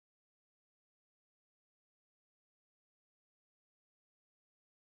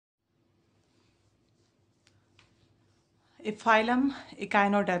Phylum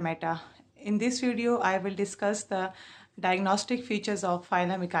Echinodermata. In this video, I will discuss the diagnostic features of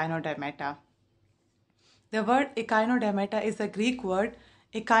Phylum Echinodermata. The word Echinodermata is a Greek word.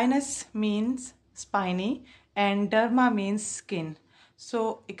 Echinus means spiny and derma means skin.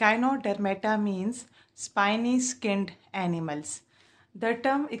 So Echinodermata means spiny skinned animals. The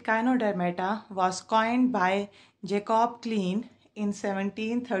term Echinodermata was coined by Jacob Klein in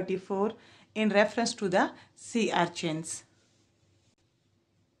 1734 in reference to the sea urchins.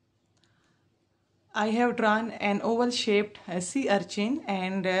 I have drawn an oval shaped sea urchin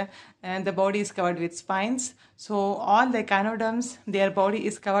and the body is covered with spines. So all the echinoderms, their body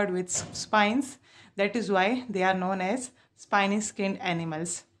is covered with spines. That is why they are known as spiny skinned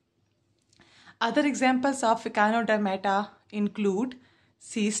animals. Other examples of echinodermata include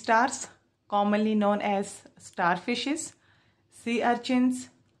sea stars, commonly known as starfishes, sea urchins,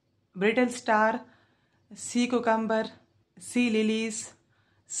 brittle star, sea cucumber, sea lilies,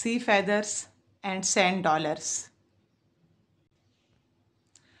 sea feathers, and sand dollars.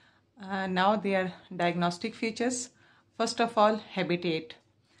 Now their diagnostic features. First of all, habitat.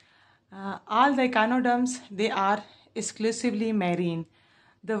 All the echinoderms, they are exclusively marine.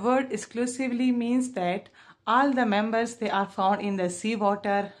 The word exclusively means that all the members, they are found in the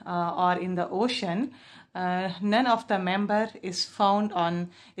seawater or in the ocean. None of the member is found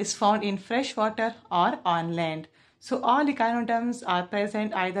in fresh water or on land. So all echinoderms are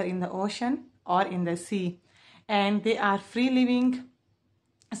present either in the ocean or in the sea, and they are free living.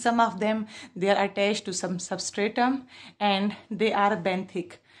 Some of them, they are attached to some substratum, and they are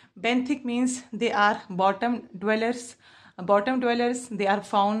benthic. Benthic means they are bottom dwellers. They are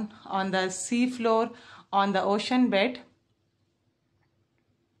found on the sea floor, on the ocean bed.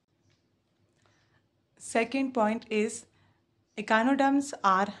 Second point is echinoderms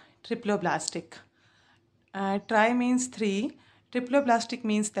are triploblastic. Tri means three. Triploblastic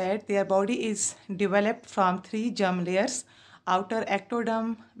means that their body is developed from three germ layers: outer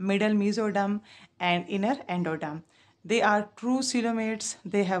ectoderm, middle mesoderm, and inner endoderm. They are true coelomates.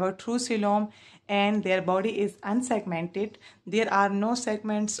 They have a true coelom, and their body is unsegmented. There are no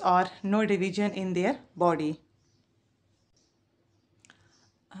segments or no division in their body.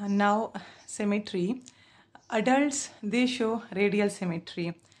 Now, symmetry. Adults, they show radial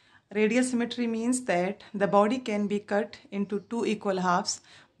symmetry. Radial symmetry means that the body can be cut into two equal halves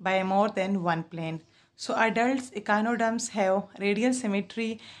by more than one plane. So adults echinoderms have radial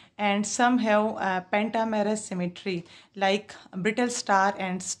symmetry, and some have pentamerous symmetry, like brittle star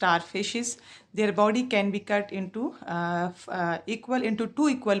and starfishes. Their body can be cut into two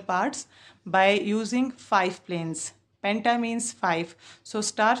equal parts by using 5 planes. Penta means 5. So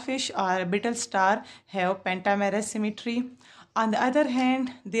starfish or brittle star have pentamerous symmetry. On the other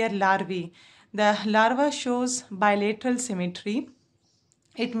hand, their larvae. The larva shows bilateral symmetry.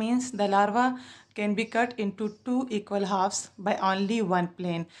 It means the larva can be cut into two equal halves by only one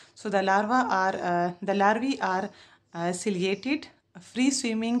plane. So the larvae are ciliated, free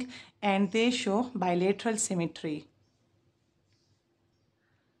swimming, and they show bilateral symmetry.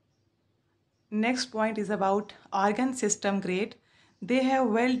 Next point is about organ system grade. They have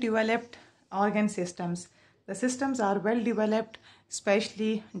well developed organ systems. The systems are well developed,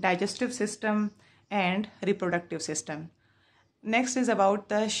 especially digestive system and reproductive system. Next is about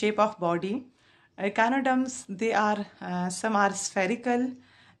the shape of body. Echinoderms, they are some are spherical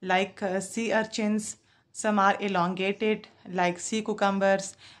like sea urchins, some are elongated like sea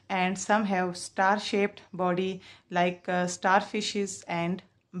cucumbers, and some have star-shaped body like starfishes and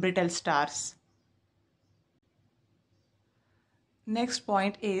brittle stars. Next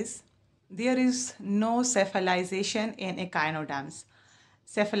point is there is no cephalization in echinoderms.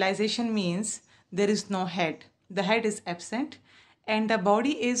 Cephalization means there is no head. The head is absent, and the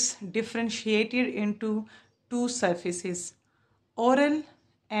body is differentiated into two surfaces, oral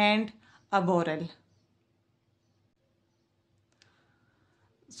and aboral.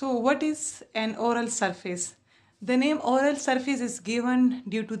 So what is an oral surface? The name oral surface is given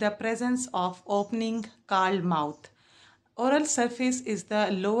due to the presence of opening called mouth. Oral surface is the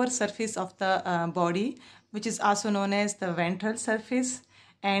lower surface of the body, which is also known as the ventral surface,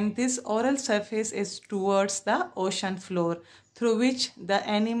 and this oral surface is towards the ocean floor, through which the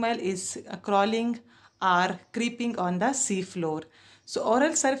animal is crawling or creeping on the sea floor. So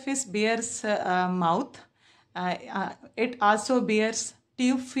oral surface bears mouth. It also bears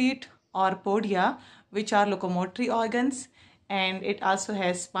tube feet or podia, which are locomotory organs, and it also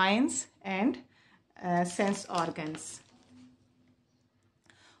has spines and sense organs.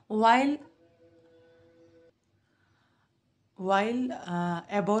 While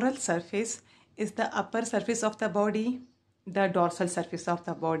aboral surface is the upper surface of the body, the dorsal surface of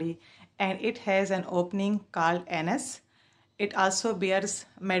the body, and it has an opening called anus. It also bears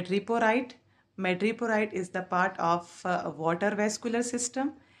madreporite. Madreporite is the part of water vascular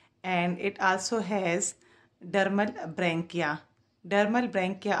system, and it also has dermal branchia. Dermal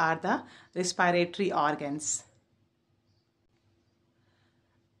branchia are the respiratory organs.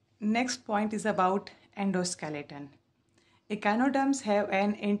 Next point is about endoskeleton. Echinoderms have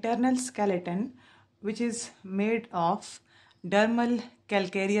an internal skeleton which is made of dermal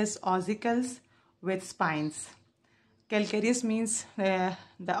calcareous ossicles with spines. Calcareous means the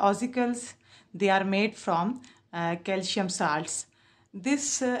ossicles, they are made from calcium salts.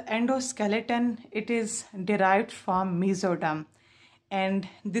 This endoskeleton, it is derived from mesoderm, and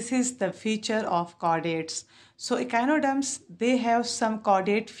this is the feature of chordates. So echinoderms, they have some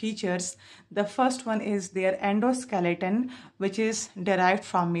chordate features. The first one is their endoskeleton, which is derived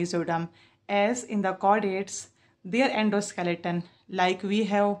from mesoderm. As in the chordates, their endoskeleton, like we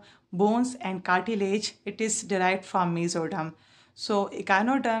have bones and cartilage, it is derived from mesoderm. So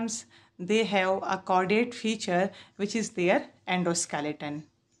echinoderms, they have a chordate feature which is their endoskeleton.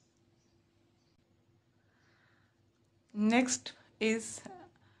 Next is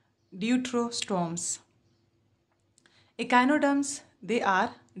deuterostomes. Echinoderms, they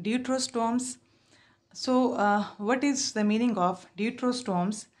are deuterostomes. So what is the meaning of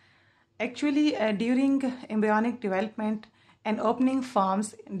deuterostomes? Actually, during embryonic development, an opening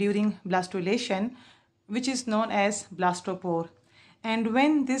forms during blastulation, which is known as blastopore. And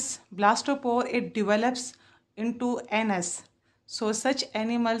when this blastopore, it develops into anus, so such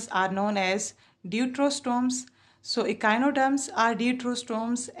animals are known as deuterostomes. So echinoderms are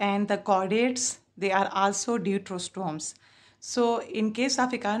deuterostomes, and the chordates, they are also deuterostomes. So in case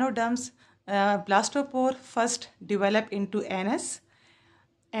of echinoderms, blastopore first develop into anus,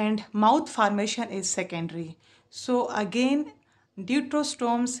 and mouth formation is secondary. So again,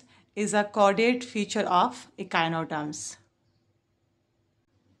 deuterostomes is a chordate feature of echinoderms.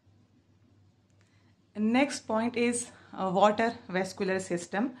 Next point is water vascular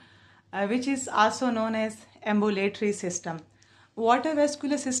system, which is also known as ambulatory system. Water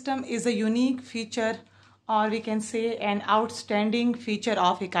vascular system is a unique feature, or we can say an outstanding feature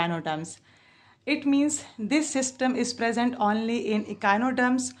of echinoderms. It means this system is present only in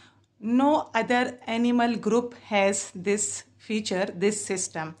echinoderms. No other animal group has this feature, this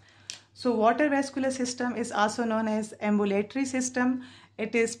system. So water vascular system is also known as ambulatory system.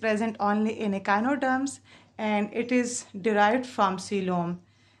 It is present only in echinoderms, and it is derived from coelom.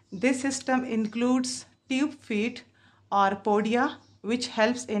 This system includes tube feet or podia, which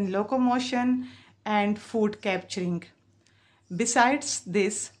helps in locomotion and food capturing. Besides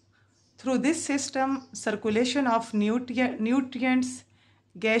this, through this system, circulation of nutrients,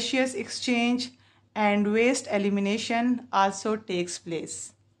 gaseous exchange, and waste elimination also takes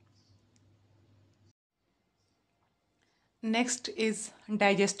place. Next is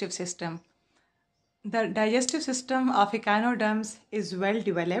digestive system. The digestive system of echinoderms is well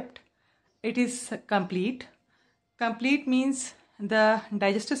developed. It is complete. Complete means the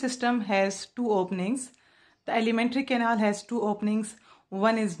digestive system has two openings. The alimentary canal has two openings.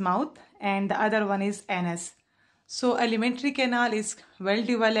 One is mouth and the other one is anus. So alimentary canal is well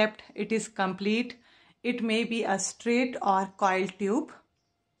developed. It is complete. It may be a straight or coiled tube.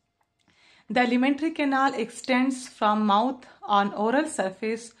 The alimentary canal extends from mouth on oral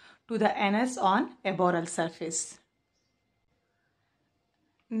surface to the anus on aboral surface.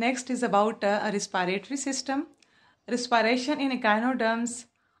 Next is about a respiratory system. Respiration in echinoderms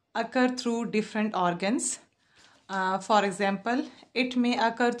occur through different organs. For example, it may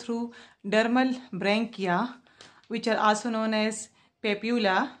occur through dermal branchia, which are also known as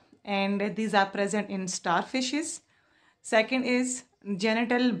papula, and these are present in starfishes. Second is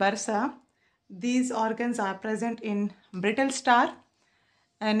genital bursa. These organs are present in brittle star.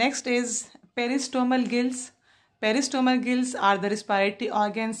 Next is peristomal gills. Peristomal gills are the respiratory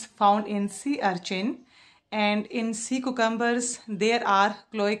organs found in sea urchin, and in sea cucumbers there are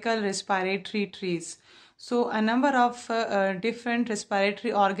cloacal respiratory trees. So a number of different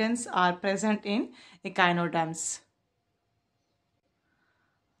respiratory organs are present in echinoderms,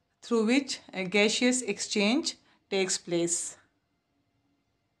 through which a gaseous exchange takes place.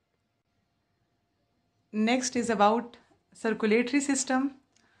 Next is about circulatory system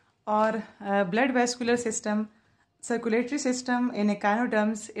or blood vascular system. Circulatory system in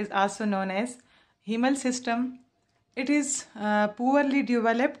echinoderms is also known as hemal system. It is poorly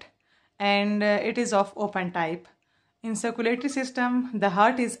developed, and it is of open type. In circulatory system, the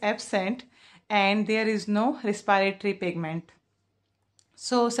heart is absent and there is no respiratory pigment.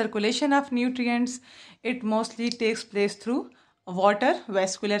 So circulation of nutrients, it mostly takes place through water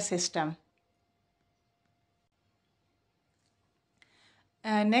vascular system.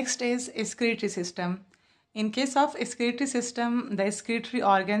 Next is excretory system. In case of excretory system, the excretory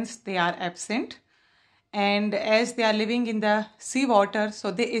organs, they are absent, and as they are living in the seawater, so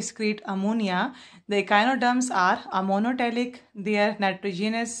they excrete ammonia. The echinoderms are ammonotelic. Their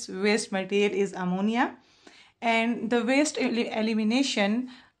nitrogenous waste material is ammonia, and the waste elimination,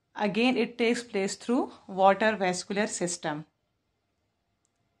 again, it takes place through water vascular system.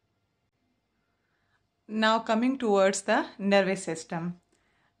 Now coming towards the nervous system.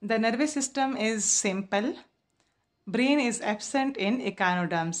 The nervous system is simple. Brain is absent in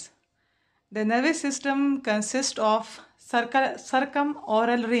echinoderms. The nervous system consists of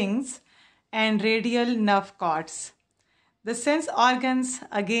circumoral rings and radial nerve cords. The sense organs,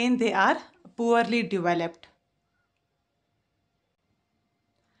 again, they are poorly developed.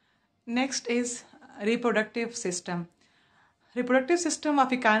 Next is reproductive system. Reproductive system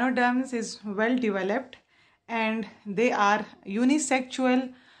of echinoderms is well developed and they are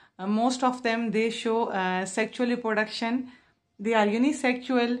unisexual. Most of them, they show sexual reproduction. They are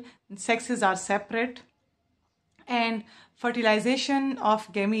unisexual, sexes are separate, and fertilization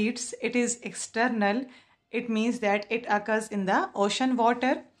of gametes, it is external. It means that it occurs in the ocean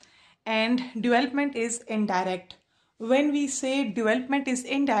water, and development is indirect. When we say development is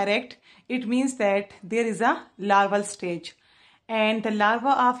indirect, it means that there is a larval stage, and the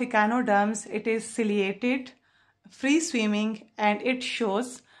larva of echinoderms, it is ciliated, free swimming, and it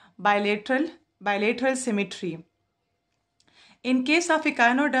shows bilateral symmetry. In case of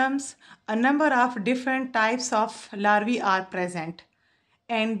echinoderms, a number of different types of larvae are present,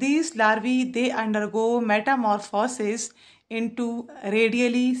 and these larvae, they undergo metamorphosis into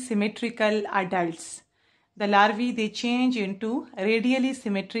radially symmetrical adults. The larvae, they change into radially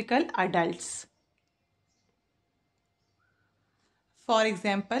symmetrical adults. For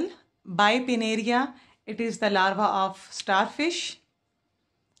example, Bipinnaria, it is the larva of starfish.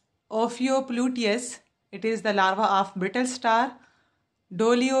 Ophiopluteus, it is the larva of brittle star.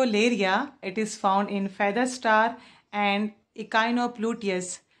 Doliolaria, it is found in feather star. And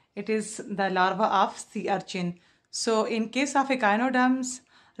Echinopluteus, it is the larva of sea urchin. So in case of echinoderms,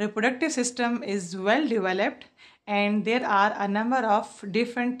 reproductive system is well developed, and there are a number of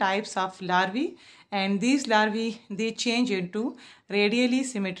different types of larvae, and these larvae, they change into radially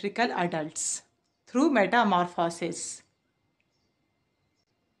symmetrical adults through metamorphosis.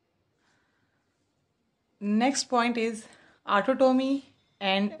 Next point is autotomy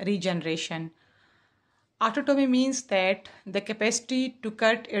and regeneration. Autotomy means that the capacity to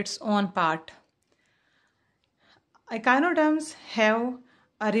cut its own part. Echinoderms have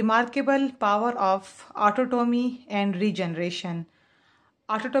a remarkable power of autotomy and regeneration.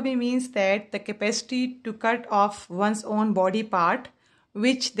 Autotomy means that the capacity to cut off one's own body part,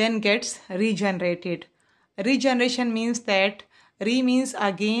 which then gets regenerated. Regeneration means that re means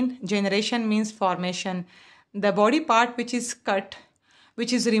again, generation means formation. The body part which is cut,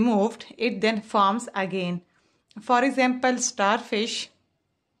 which is removed, it then forms again. For example, starfish.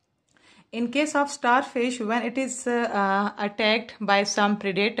 In case of starfish, when it is attacked by some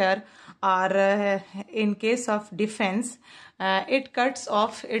predator, or in case of defense, it cuts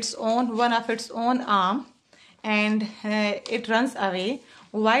off one of its own arm, and it runs away,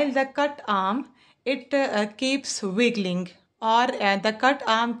 while the cut arm, it keeps wiggling, or the cut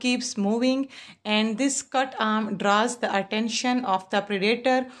arm keeps moving, and this cut arm draws the attention of the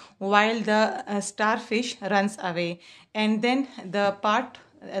predator while the starfish runs away, and then the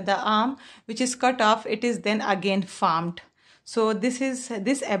arm which is cut off, it is then again formed. So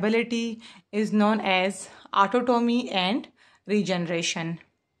this ability is known as autotomy and regeneration.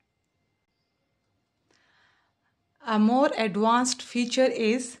 A more advanced feature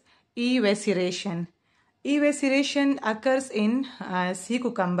is evisceration. Evisceration occurs in sea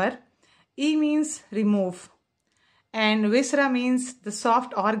cucumber. E means remove, and viscera means the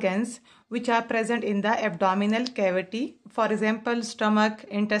soft organs which are present in the abdominal cavity, for example, stomach,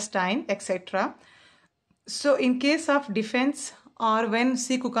 intestine, etc. So in case of defense, or when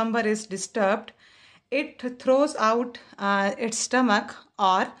sea cucumber is disturbed, it throws out its stomach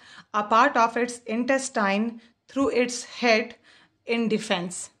or a part of its intestine through its head in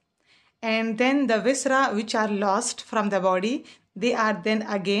defense. And then the viscera which are lost from the body, they are then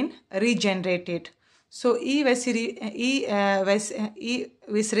again regenerated. So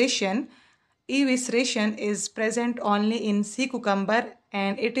evisceration is present only in sea cucumber,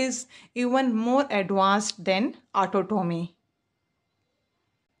 and it is even more advanced than autotomy.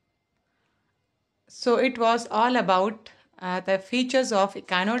 So it was all about the features of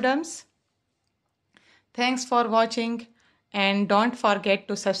echinoderms. Thanks for watching and don't forget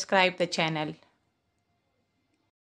to subscribe the channel.